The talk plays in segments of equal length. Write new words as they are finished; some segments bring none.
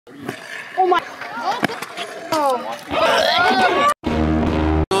Oh my. Oh.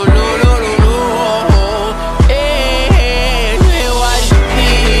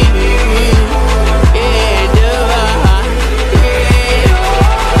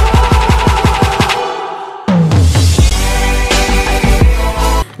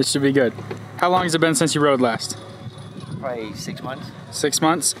 This should be good. How long has it been since you rode last? Probably 6 months. 6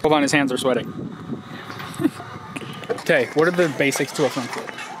 months? Hold on, his hands are sweating. Okay, what are the basics to a front flip?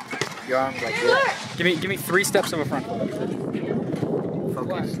 Your arms like this. Give me 3 steps of a front flip.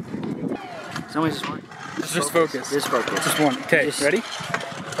 Focus. It's only just one. Just focus. Just focus. Just one. Okay, ready?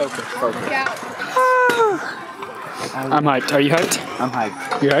 Focus. Focus. I'm hyped. Are you hyped? I'm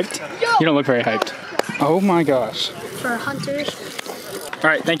hyped. You're hyped? You don't look very hyped. Oh my gosh. For hunters. All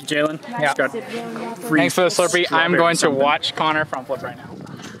right, thank you, Jalen. Yeah. Thanks for the Slurpee. I'm going to watch Connor front flip right now.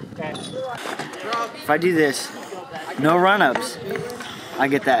 Okay. If I do this, no run-ups, I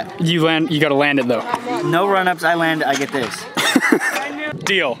get that. You gotta land it though. No run-ups, I land, I get this.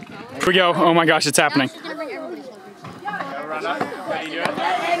 Deal. Here we go. Oh my gosh, it's happening.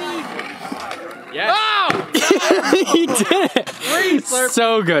 Yes. Oh! He did it.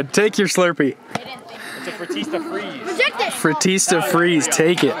 So good. Take your Slurpee. It's a Fratista freeze. Reject it. Fratista freeze.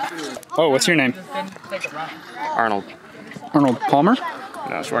 Take it. Oh, what's your name? Arnold. Arnold Palmer?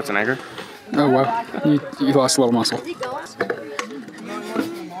 No, Schwarzenegger. Oh wow. You lost a little muscle.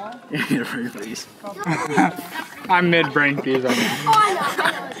 Please. I'm mid-brain fuse.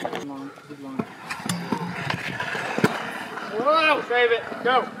 Whoa, save it.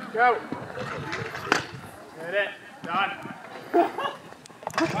 Go, go. Hit it. Done.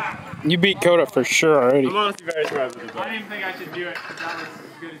 You beat Dakota for sure already. I'm honestly very surprised with this. I didn't even think I should do it. That was as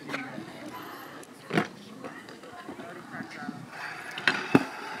good as you can.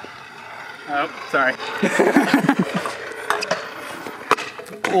 Oh, sorry.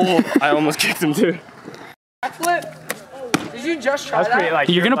 Oh, I almost kicked him too. Backflip? Did you just try that? Like,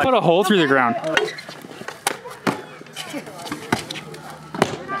 You're gonna put a hole through the ground.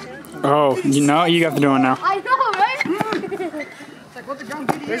 Oh, you know, you have to do it now. I know, right?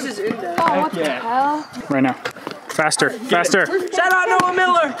 This is in there. Oh, what the hell? Right now. Faster, faster. Shout out Noah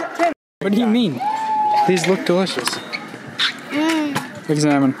Miller! What do you mean? These look delicious.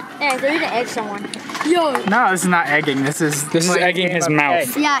 Examine. Yeah, they're gonna egg someone. Yo. No, this is not egging. This is egging his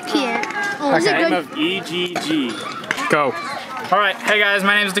mouth. Yeah, I can't. Oh, is it Name good? of EGG. Go. All right, hey guys,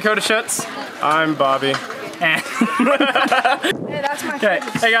 my name is Dakota Schutz. I'm Bobby. And Hey, that's my okay,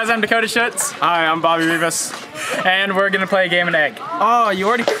 hey guys, I'm Dakota Schutz, Hi, I'm Bobby Rivas. and we're gonna play a game of egg. Oh, you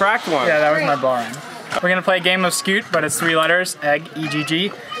already cracked one. Yeah, that was my barn. We're gonna play a game of scoot, but it's 3 letters, egg,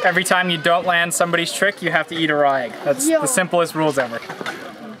 EGG. Every time you don't land somebody's trick, you have to eat a raw egg. That's the simplest rules ever.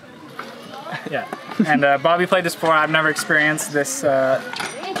 Yeah, and Bobby played this before. I've never experienced this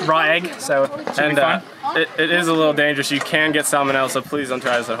raw egg, so it should be fun. It is a little dangerous. You can get salmonella, so please don't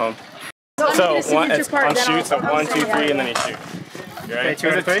try this at home. So it's on shoot, so 1, 2, 3, and then you shoot. You ready? Okay, 2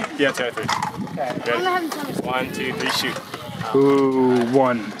 out of 3? Yeah, 2 out of 3. Okay. Ready? 1, 2, 3, shoot. Ooh,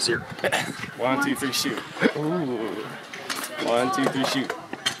 1, 0. 1, 2, 3, shoot. Ooh. 1, 2, 3, shoot.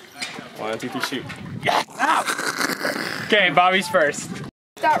 1, 2, 3, shoot. Okay, Bobby's first.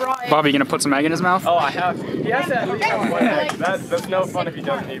 that right. Bobby, you gonna put some egg in his mouth? Oh, I have to. He has to at least have 1 egg. That's no fun if he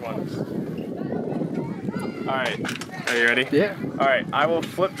doesn't eat one. Alright. Are you ready? Yeah. Alright, I will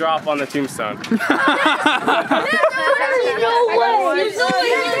flip drop on the tombstone. No way!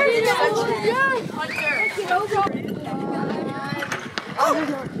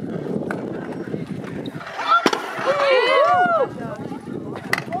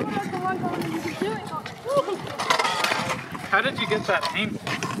 How did you get that painful?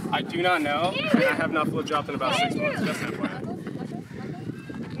 I do not know, and I have not flip dropped in about 6 months. Just FYI.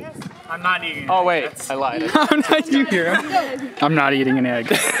 I'm not eating. Oh wait, I lied. I'm not. You hear him? I'm not eating an egg.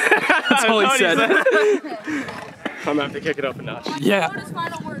 That's all he said. I'm gonna have to kick it up a notch. Yeah.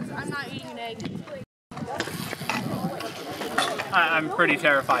 Final words. I'm not eating an egg. I'm pretty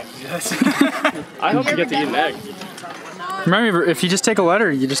terrified to do this. I hope you get to eat an egg. Remember, if you just take a letter,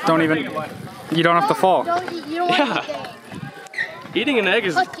 you just don't even. You don't have to fall. You don't want Yeah. to eat egg. Eating an egg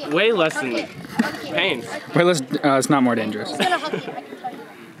is way less than pain. Wait, let's. It's not more dangerous. He's gonna hook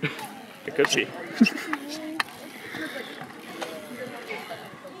you. It could be.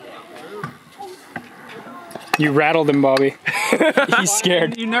 You rattled him, Bobby. He's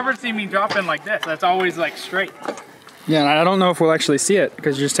scared. You never see me dropping like this. That's always like straight. Yeah, and I don't know if we'll actually see it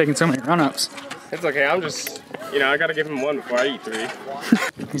because you're just taking so many run-ups. It's okay, I'm just, I gotta give him 1 before I eat 3.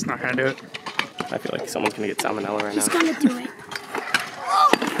 He's not gonna do it. I feel like someone's gonna get salmonella right now. He's gonna do it.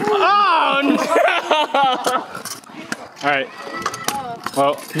 Oh no! All right.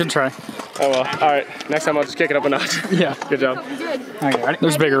 Well, good try. Oh well. All right. Next time I'll just kick it up a notch. Yeah. Good job. Okay, ready?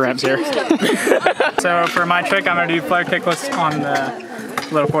 There's bigger ramps here. So for my trick, I'm gonna do flare kickless on the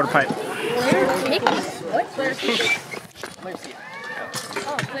little quarter pipe. What?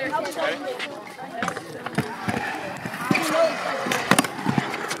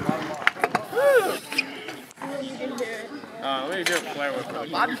 What do you do? Flare with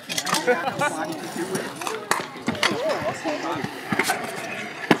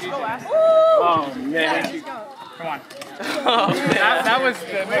Oh man. Come on. That was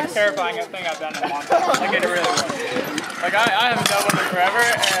the most terrifying thing I've done in a long time. Like it really was. Like I haven't done one in forever,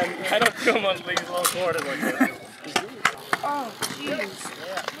 and I don't do them on these little quarters like this. Oh, jeez.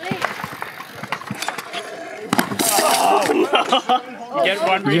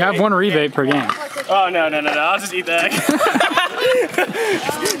 You have one rebate per game. Oh no! I'll just eat the egg.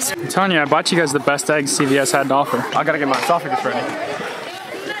 I'm telling you, I bought you guys the best eggs CVS had to offer. I gotta get my esophagus ready.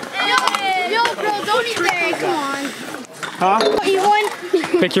 Yo, bro, don't eat the egg. Come on. Huh? Eat one.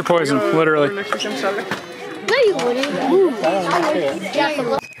 Pick your poison, literally. No, you wouldn't.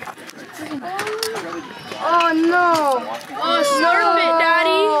 Oh no! Oh, slurp it,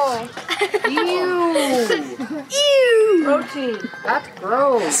 Daddy. Ew. Protein. That's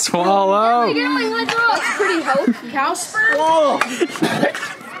gross. Swallow. That's pretty healthy. Cow sperm. Whoa.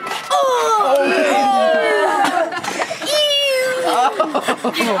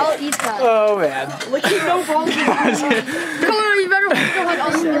 I'll eat that. Oh man. Look, you no balls. Come on, you better go ahead.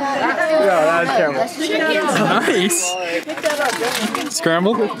 I'll eat that. No, that was terrible. Nice.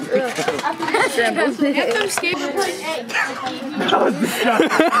 Scrambled?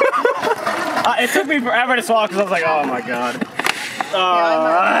 It took me forever to swallow because I was like, oh my god.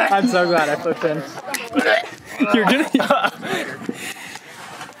 I'm so glad I flipped in. You're gonna.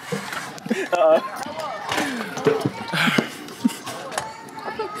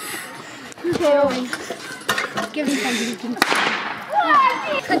 Give me something.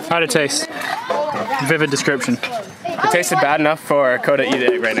 How'd it taste? Vivid description. It tasted bad enough for Coda to eat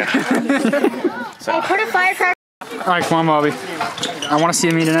it right now. Hey, put a firecracker. Alright, come on, Bobby. I want to see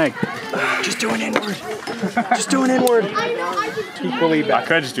him eat an egg. Just do an inward. Just do an inward. Equally I bad.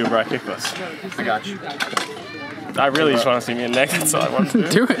 could just do a bra kickless. I got you. I really just want to see me in neck. That's all I want to do.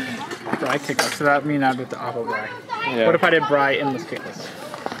 Do it. Bri kickless. So that means I'd do the oppo bri. Yeah. What if I did bri endless kickless?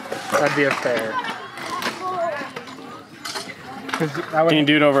 That'd be a fair. Can you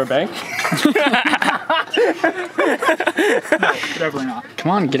do it over a bank? No, definitely not.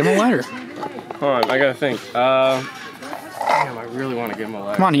 Come on, get him a ladder. Hold on, I gotta think. Damn, I really want to give him a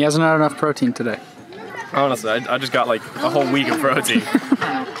ladder. Come on, he hasn't had enough protein today. Honestly, I just got like a whole week of protein.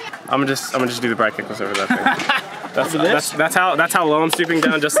 I'm gonna just do the bra kickless over that thing. That's how low I'm stooping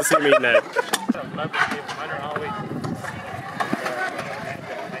down just to see me eat an egg.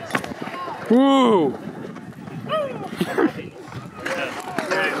 Woo!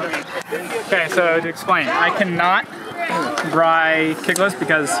 Okay, so to explain, I cannot bri kickless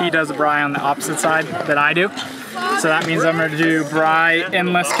because he does a bri on the opposite side that I do. So that means I'm going to do bri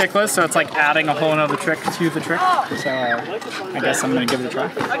endless kickless, so it's like adding a whole nother trick to the trick. So I guess I'm going to give it a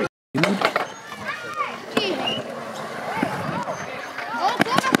try.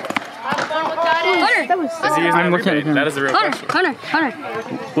 I'm looking at him. That is the real question. Hunter.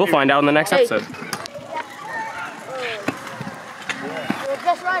 We'll find out in the next episode.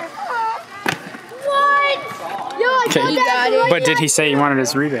 What? Yo, I Okay. got that. But did he say he wanted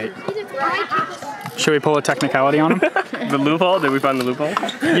his rebate? Should we pull a technicality on him? The loophole? Did we find the loophole?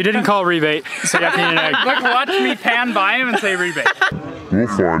 You didn't call rebate, so you have to eat an egg. Look, watch me pan by him and say rebate. We'll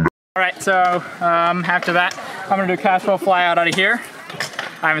find out. Alright, so after that, I'm going to do a casserole fly out of here.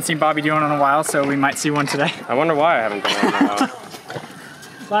 I haven't seen Bobby do one in a while, so we might see one today. I wonder why I haven't done it in a while.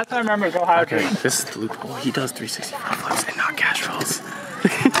 Last time I remember was Ohio Okay, Treat. this is the loophole. He does 365 flips and not cash rolls.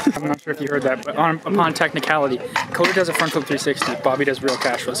 I'm not sure if you heard that, but upon technicality, Cody does a front flip 360, Bobby does real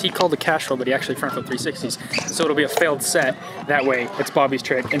cash rolls. He called the cash roll, but he actually front flip 360s. So it'll be a failed set. That way, it's Bobby's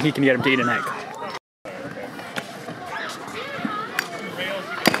trick, and he can get him to eat an egg.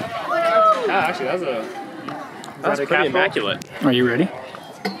 Actually, that's pretty immaculate. Are you ready?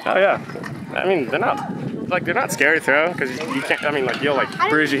 Oh yeah. I mean, they're not scary to throw because you can't. I mean, like you'll like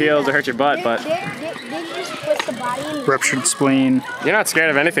bruise your heels or hurt your butt, but They just put the body in. Ruptured spleen. you're not scared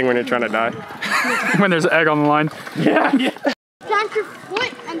of anything when you're trying to die. When there's an egg on the line. Yeah. Plant your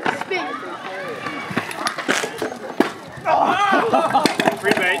foot and spin.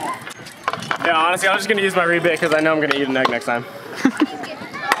 Rebate. Yeah, honestly, I'm just gonna use my rebate because I know I'm gonna eat an egg next time. You're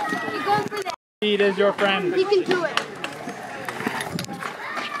going for that. Speed is your friend. You can do it.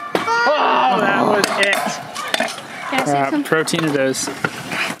 Oh, that was it. Protein it is.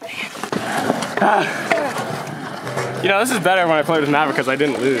 You know, this is better when I played with Maverick because I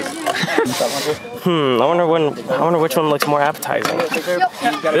didn't lose. I wonder which one looks more appetizing.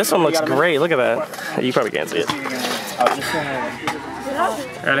 This one looks great. Look at that. You probably can't see it.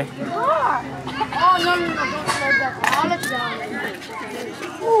 Ready?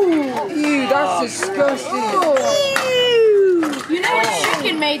 Ew, that's disgusting. You know what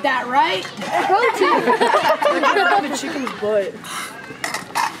chicken made that, right? Protein. The chicken's butt.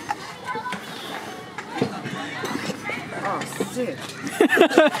 Oh, shit.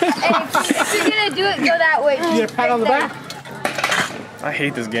 If you're gonna do it, go that way. You get a pat on the back? I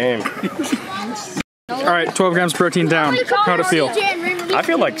hate this game. All right, 12 grams protein down. How'd it feel? I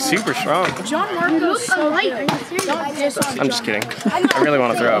feel like super strong. John Marco's so light. I'm just kidding. I really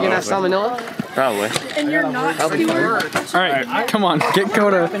want to throw up. You gonna have salmonella? Probably. And you're not Stewart. All right, come on, get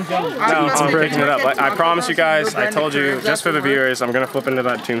Coda. No, I'm breaking it up. I promise you guys, I told you, just for the viewers, I'm going to flip into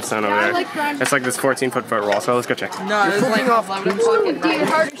that tombstone over there. It's like this 14-foot foot wall, so let's go check. No, it's like off 11.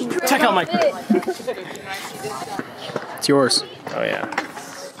 Check out my... It's yours. Oh, yeah.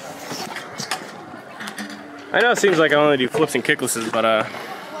 I know it seems like I only do flips and kicklesses, but,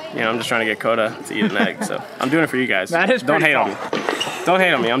 you know, I'm just trying to get Coda to eat an egg, so I'm doing it for you guys. That is Don't hate on me. Don't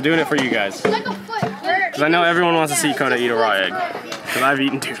hate on me. I'm doing it for you guys. Because I know everyone wants to see Coda eat a raw egg. Because I've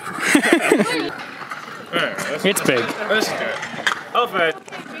eaten two. It's big. This is good. Alfred,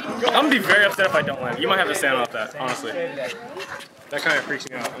 I'm going to be very upset if I don't land. You might have to stand off that, honestly. That kind of freaks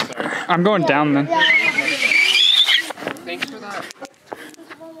me out. I'm sorry. I'm going down then. Thanks for that.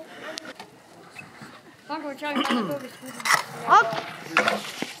 Up.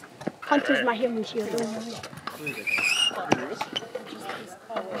 Hunter's my human shield.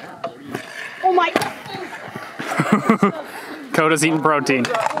 Oh my. Coda's eating protein.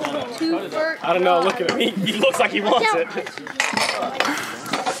 I don't know, look at him. He looks like he wants it.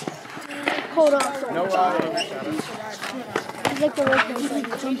 Hold on. No like the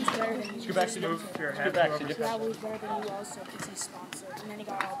Scoot back to move your head.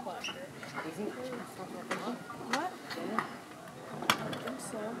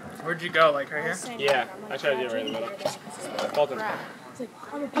 Where'd you go? Like right here? Yeah, I tried to do it right in the middle.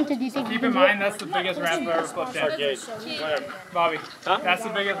 Hunter, do you think Keep in mind that's the biggest ramp I've ever flipped in. Okay, whatever. Bobby, Huh? that's the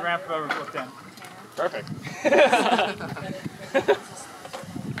biggest ramp I've ever flipped in. Perfect.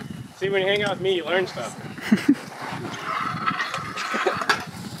 See, when you hang out with me, you learn stuff.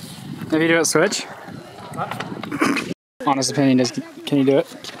 If you do it, switch. What? Honest opinion is, can you do it?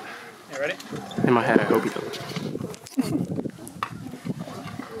 You ready? In my head, I hope he does.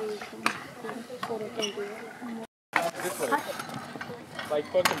 Like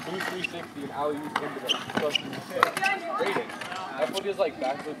fucking boost 360 and alley into the fucking rating. I thought he was like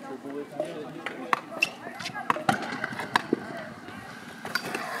backflip triple with me.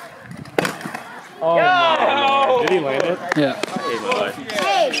 Oh, no. Did he land it? Yeah.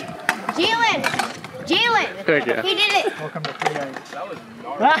 Hey, Jalen. Thank you. He did it. Welcome to 3 eggs.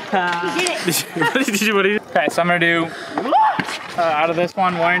 He did it. Did you what did you Okay, so I'm gonna do out of this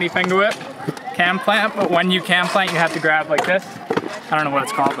one 180 finger whip, cam plant. But when you cam plant, you have to grab like this. I don't know what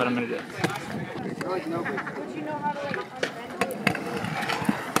it's called, but I'm gonna do it.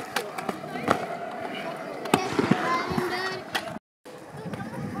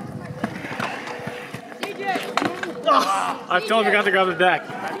 Oh, I totally forgot to grab the deck.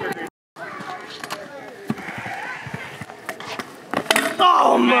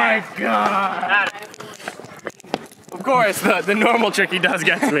 Oh my god! Of course, the normal trick he does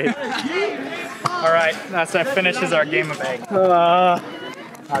get to me. All right, that finishes our game of egg. Uh,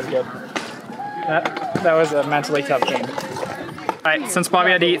 That was good. That was a mentally tough game. All right, since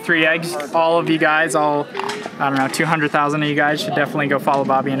Bobby had to eat 3 eggs, all of you guys, I don't know, 200,000 of you guys should definitely go follow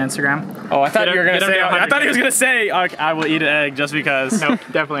Bobby on Instagram. Oh, I thought you were gonna say. I thought he was 100K. gonna say, I will eat an egg just because. No,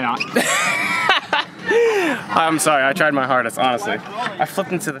 definitely not. I'm sorry, I tried my hardest, honestly. I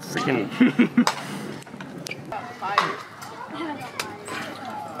flipped into the freaking.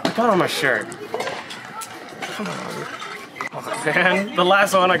 I got on my shirt. Come on. Oh, man. The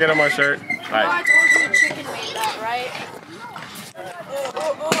last one I get on my shirt. All right. I told you the chicken made that, right?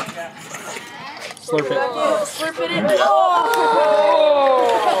 slurp it. Slurp it in.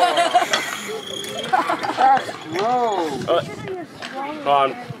 Hold on.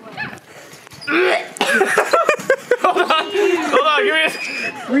 Hold on, give me a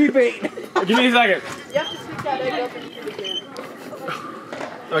rebate. Give me a second. You have to stick that egg up and eat it again.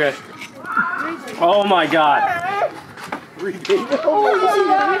 Okay. Oh my god. Wait,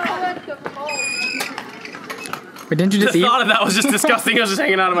 didn't you The just eat? thought of that was just disgusting. It was just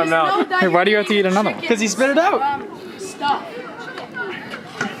hanging out of my mouth. Hey, why do you have to eat another one? Because he spit it out.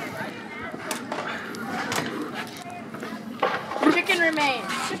 main?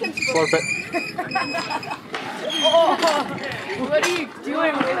 Forfeit. What are you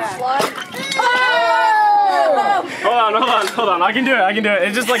doing with that? Hold on. I can do it.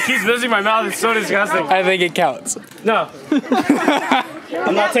 It just like keeps visiting my mouth. It's so disgusting. I think it counts. No.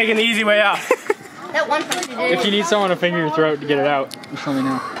 I'm not taking the easy way out. That one person did. If you need someone to finger your throat to get it out, just let me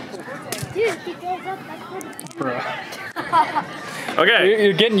know. Dude, he goes up. That's Bro. Okay.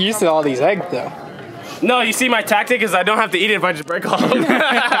 You're getting used to all these eggs though. No, you see my tactic is I don't have to eat it if I just break all of them.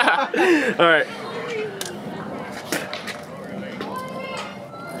 Alright.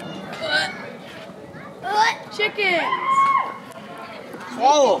 Chickens.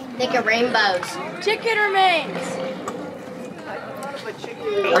 Swallow. Think of rainbows. Chicken remains.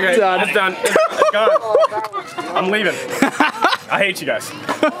 Okay, Done. it's done. It's gone. I'm leaving. I hate you guys.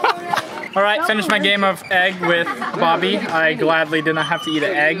 All right, finished my game of egg with Bobby. I gladly did not have to eat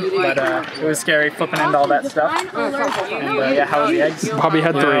an egg, but it was scary flipping into all that stuff. And yeah, how was the eggs? Bobby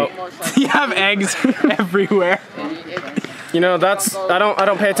had 3. You have eggs everywhere. You know, that's I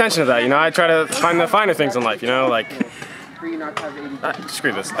don't pay attention to that. You know, I try to find the finer things in life. You know, like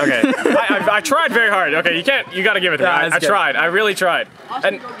screw this. Okay, I tried very hard. Okay, you got to give it to me. I tried. I really tried.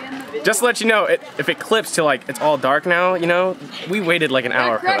 And just to let you know, if it clips till like it's all dark now, you know, we waited like an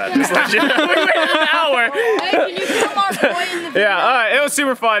hour for that. Just to let you know, we waited an hour. Hey, can you film our boy in the video? Yeah, it was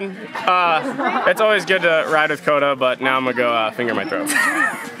super fun. It's always good to ride with Kota, but now I'm gonna go finger my throat.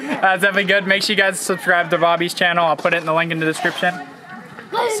 That's definitely good. Make sure you guys subscribe to Bobby's channel. I'll put it in the link in the description.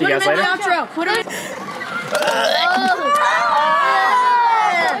 See you guys later. Outro. Put him in.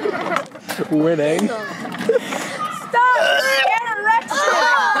 Winning.